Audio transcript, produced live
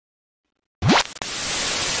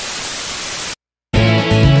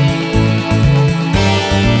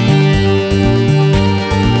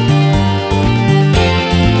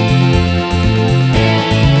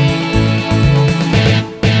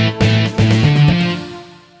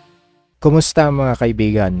Kumusta mga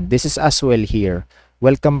kaibigan? This is Aswell here.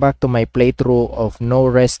 Welcome back to my playthrough of No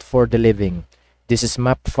Rest for the Living. This is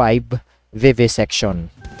MAP05,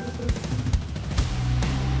 Vivisection.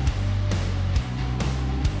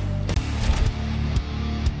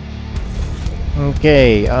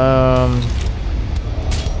 Okay,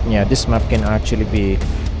 yeah, this map can actually be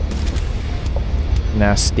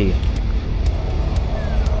nasty.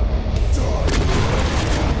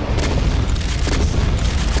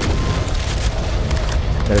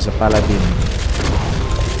 There's a paladin.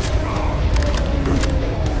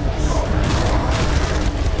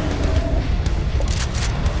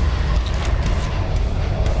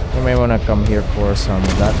 You may wanna come here for some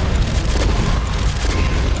of that.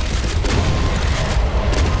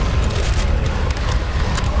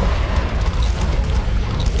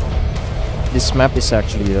 This map is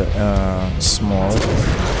actually small.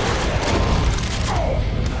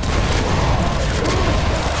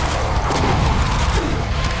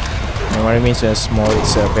 And what it means is small,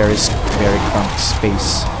 it's a very cramped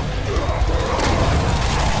space.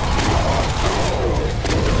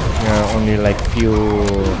 There are only like few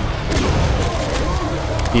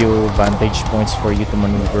vantage points for you to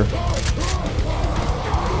maneuver.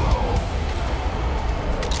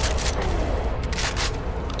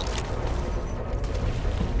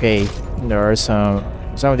 Okay, there are some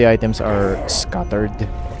of the items are scattered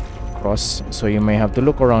across, so you may have to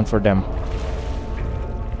look around for them.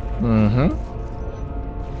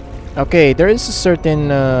 Okay, there is a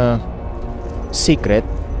certain secret.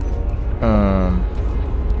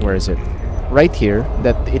 Where is it? Right here,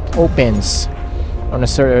 that it opens on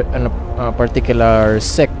a particular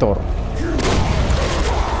sector.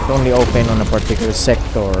 It only open on a particular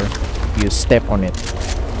sector if you step on it.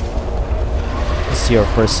 This is your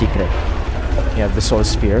first secret. You have the soul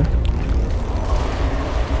sphere.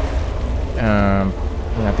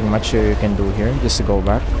 Nothing much you can do here. Just go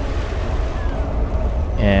back.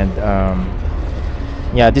 And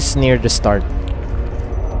yeah, this is near the start.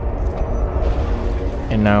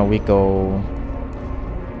 And now we go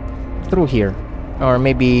through here, or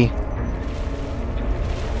maybe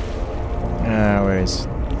where is it?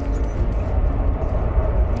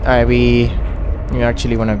 We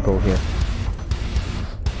actually wanna go here.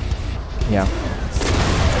 Yeah.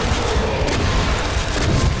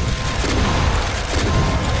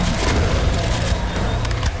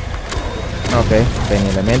 Okay, then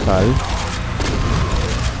elemental.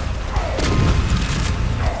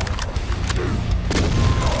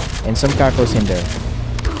 And some cacos in there.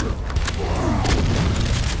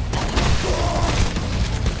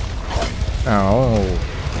 Oh.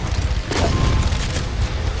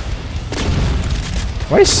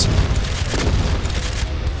 Where's?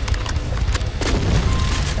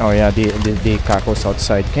 Oh yeah, the cacos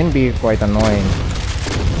outside can be quite annoying.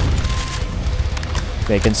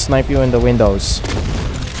 They can snipe you in the windows.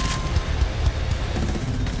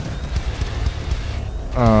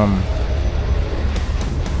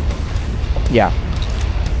 Yeah.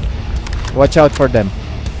 Watch out for them.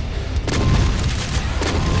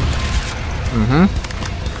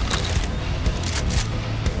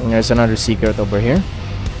 And there's another secret over here.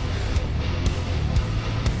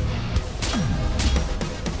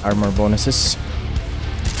 Armor bonuses.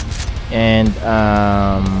 And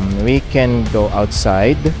we can go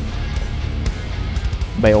outside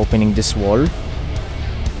by opening this wall.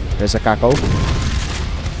 There's a caco.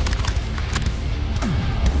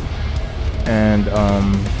 And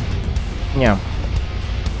yeah.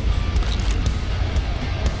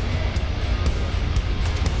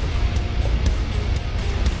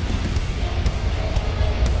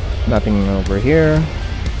 Nothing over here.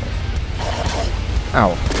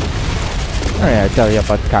 Ow. Alright, I'll tell you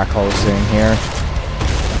about cacos in here.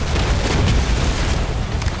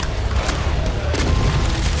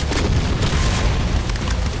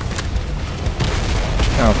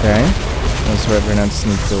 Okay. Those revenants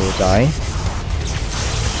need to die.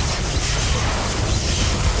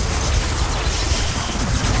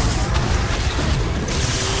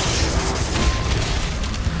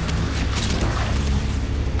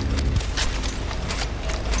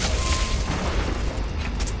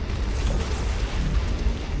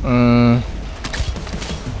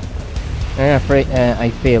 I'm afraid I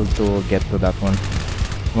failed to get to that one.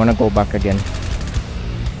 I wanna go back again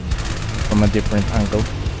from a different angle.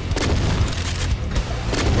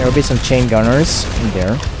 There will be some chain gunners in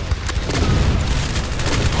there.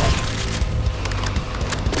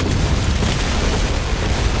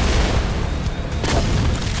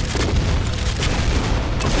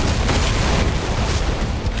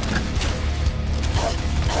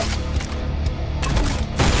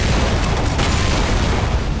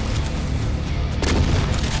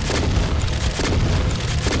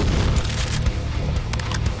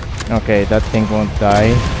 Okay, that thing won't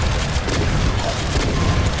die.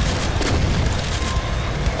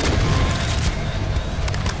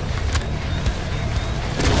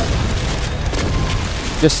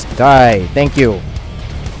 Just die. Thank you.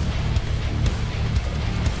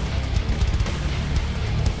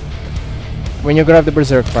 When you grab the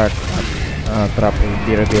berserk part, trap will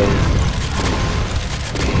be revealed.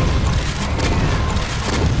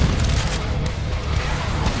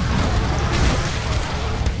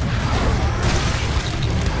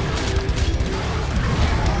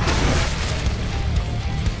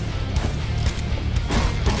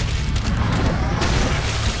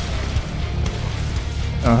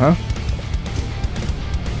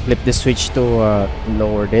 Flip the switch to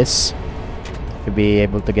lower this to be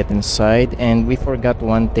able to get inside. And we forgot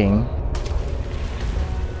one thing.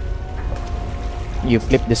 You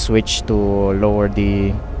flip the switch to lower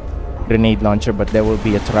the grenade launcher, but there will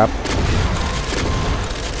be a trap.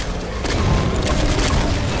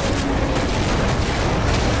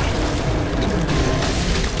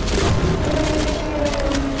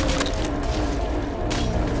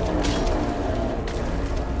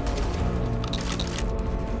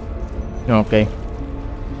 Okay.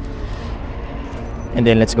 And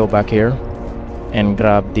then let's go back here and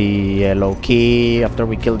grab the yellow key after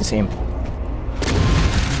we kill this imp.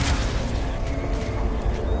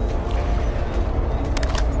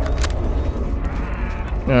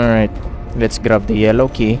 Alright, let's grab the yellow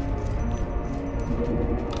key.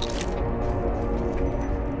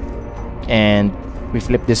 And we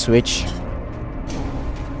flip the switch.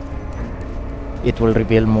 It will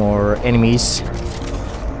reveal more enemies.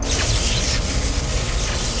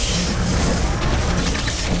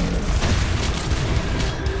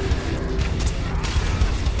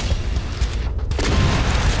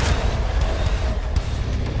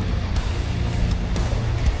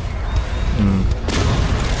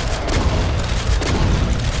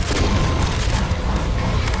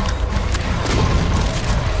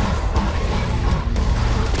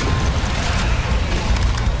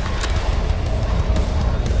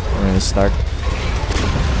 Start.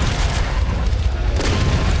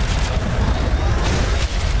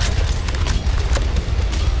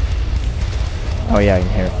 Oh yeah, in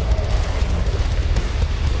here.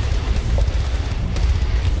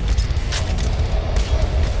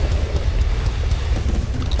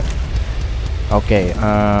 Okay,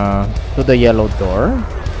 to the yellow door.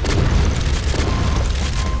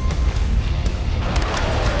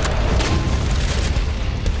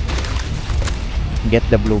 Get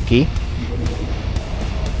the blue key.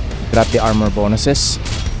 Grab the armor bonuses.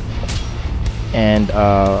 And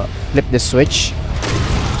flip the switch.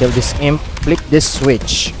 Kill this imp. Flip this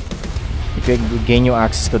switch. It will gain you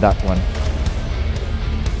access to that one.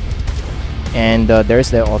 And there's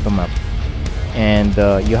the auto map. And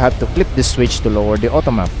you have to flip the switch to lower the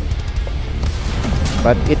auto map.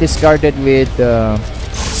 But it is guarded with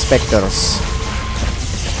specters.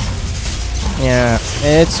 Yeah,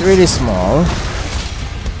 it's really small.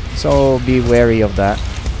 So be wary of that.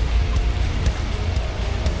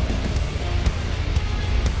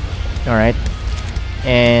 Alright.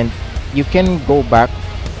 And you can go back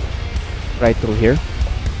right through here.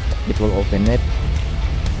 It will open it.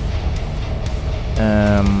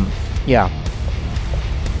 Yeah.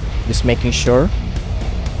 Just making sure.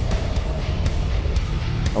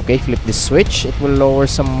 Okay, flip this switch. It will lower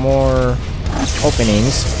some more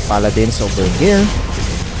openings. Paladins over here.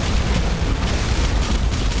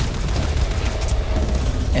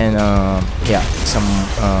 And yeah, some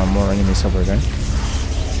more enemies over there.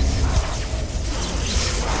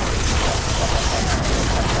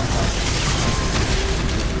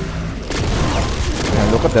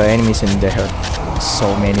 And look at the enemies in there.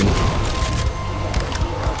 So many.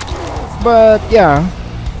 But yeah,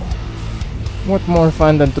 what more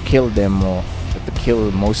fun than to kill them, or to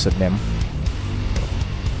kill most of them,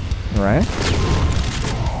 right?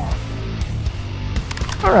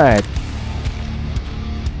 Alright.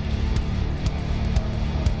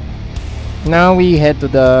 Now we head to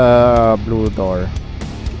the blue door.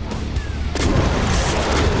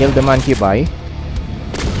 Kill the monkey. Let's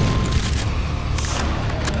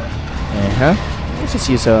just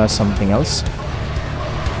use something else.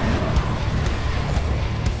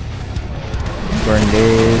 Burn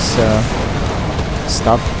this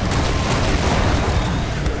stuff.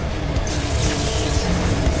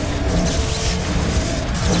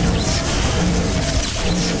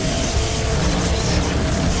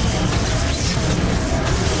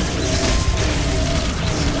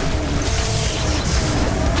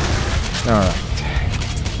 Alright.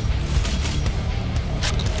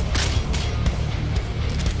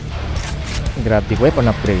 Grab the weapon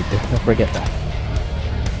upgrade. Don't forget that.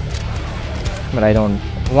 But I don't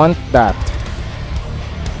want that.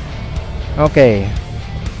 Okay.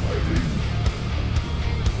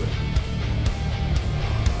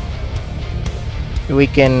 We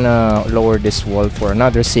can lower this wall for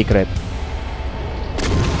another secret.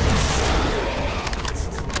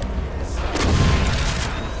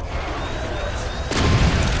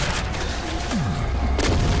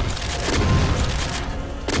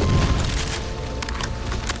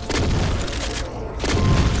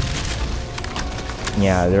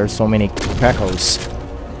 Yeah, there are so many crackles.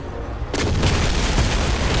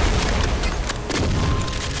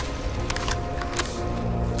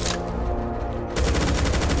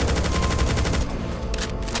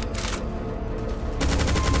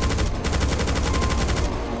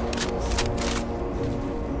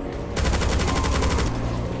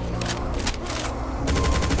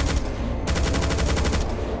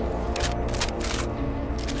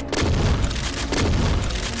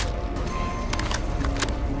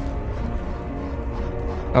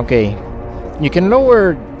 Okay, you can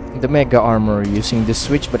lower the mega armor using this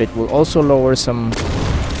switch, but it will also lower some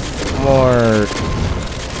more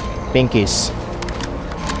pinkies.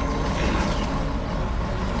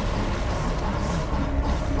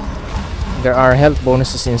 There are health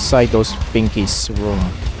bonuses inside those pinkies room.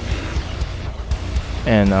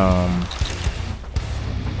 And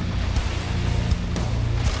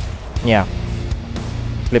yeah,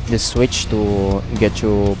 flip this switch to get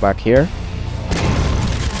you back here.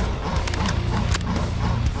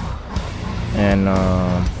 And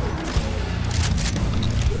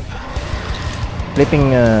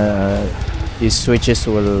flipping these switches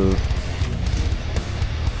will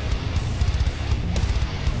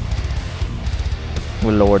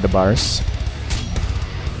lower the bars.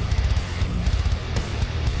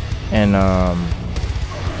 And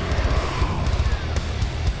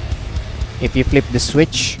if you flip the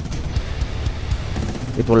switch,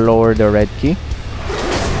 it will lower the red key.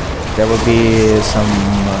 There will be some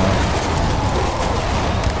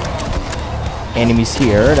enemies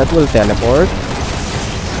here that will teleport.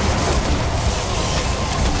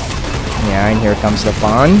 Yeah, and here comes the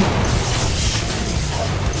fun.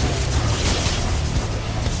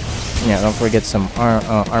 Yeah, don't forget some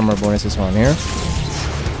armor bonuses on here.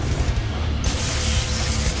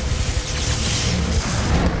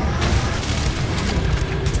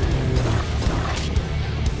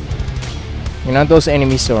 You know those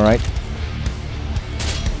enemies, alright?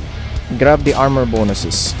 Grab the armor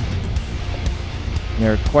bonuses.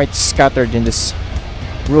 They're quite scattered in this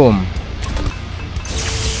room.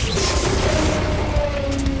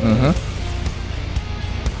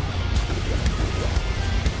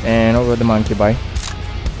 And over the monkey bye.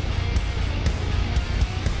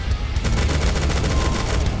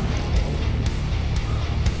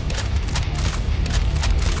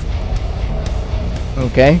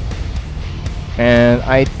 Okay. And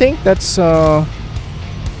I think that's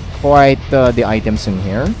quite the items in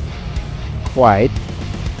here. Quite.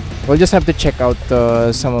 We'll just have to check out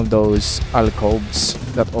some of those alcoves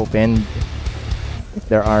that opened. If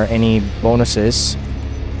there are any bonuses.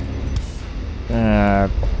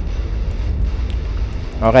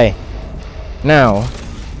 Okay. Now,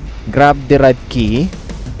 grab the red key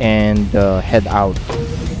and head out.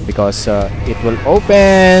 Because it will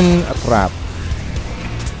open a trap.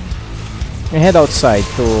 And head outside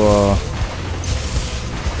to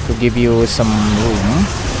give you some room.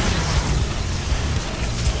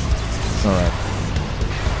 Alright.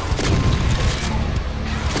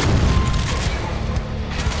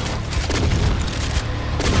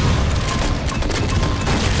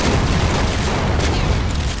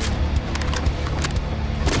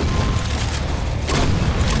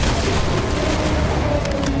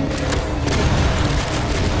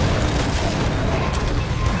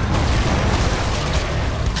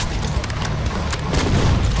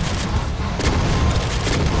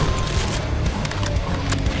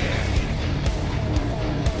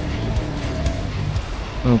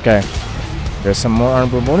 Okay. There's some more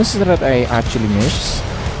armor bonuses that I actually missed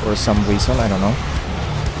for some reason, I don't know.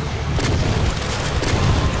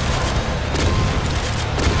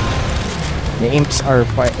 The imps are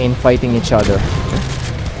fighting each other.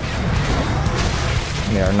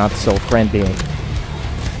 They are not so friendly,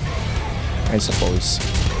 I suppose.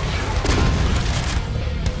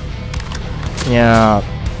 Yeah,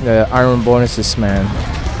 the armor bonuses, man.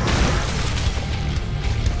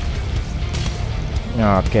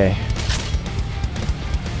 Okay.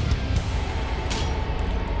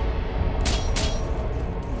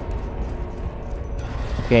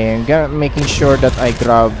 Okay, I'm making sure that I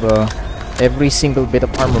grab every single bit of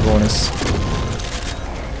armor bonus.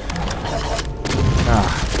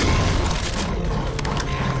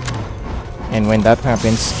 And when that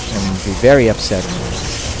happens, I'm be very upset.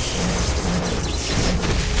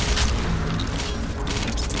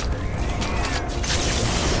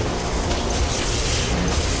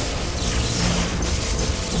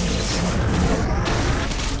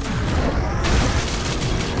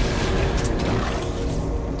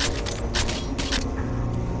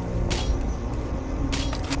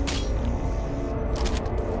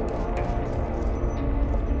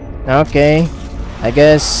 Okay, I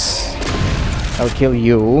guess I'll kill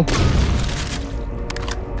you.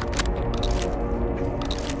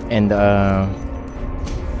 And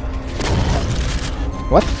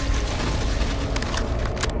what?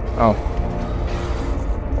 Oh.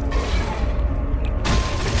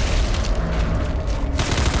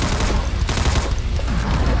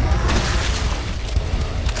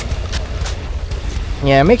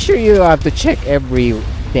 Yeah, make sure you have to check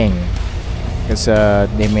everything. Because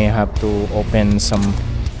they may have to open some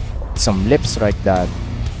lips like that.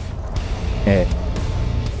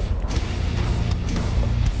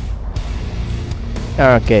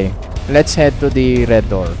 Okay, let's head to the red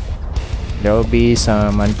door. There will be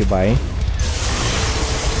some antibuy.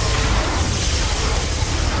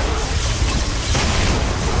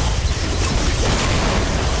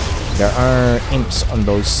 There are imps on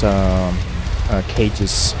those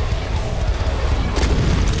cages.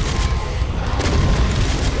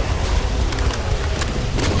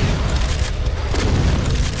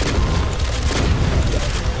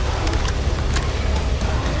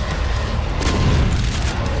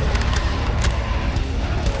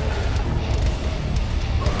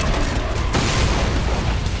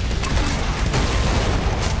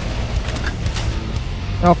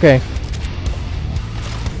 Okay.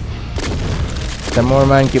 The more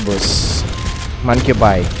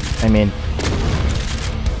mancubi, I mean.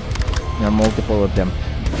 There are multiple of them.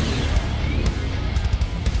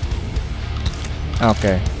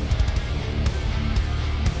 Okay.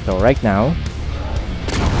 So right now,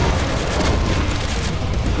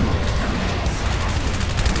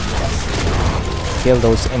 kill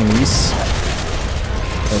those enemies.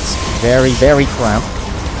 It's very, very cramped.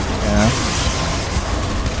 Yeah.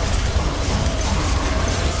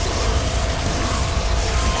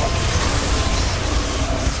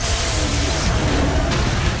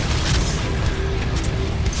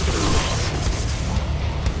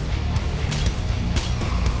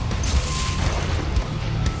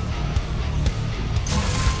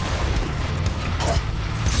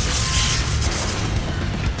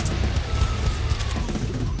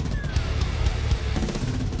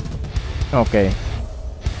 Okay.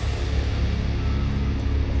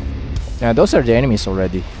 Now those are the enemies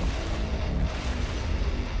already.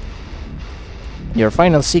 Your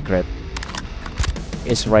final secret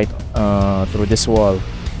is right through this wall.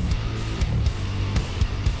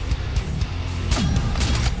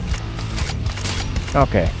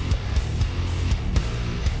 Okay.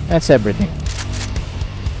 That's everything.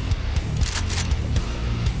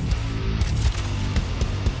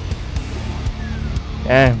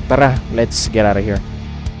 Tara, let's get out of here.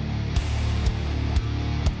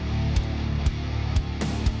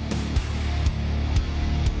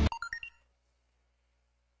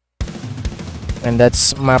 And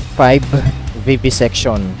that's map 5,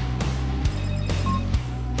 Vivisection.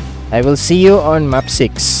 I will see you on map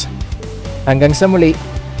 6. Hanggang sa muli,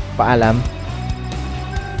 paalam.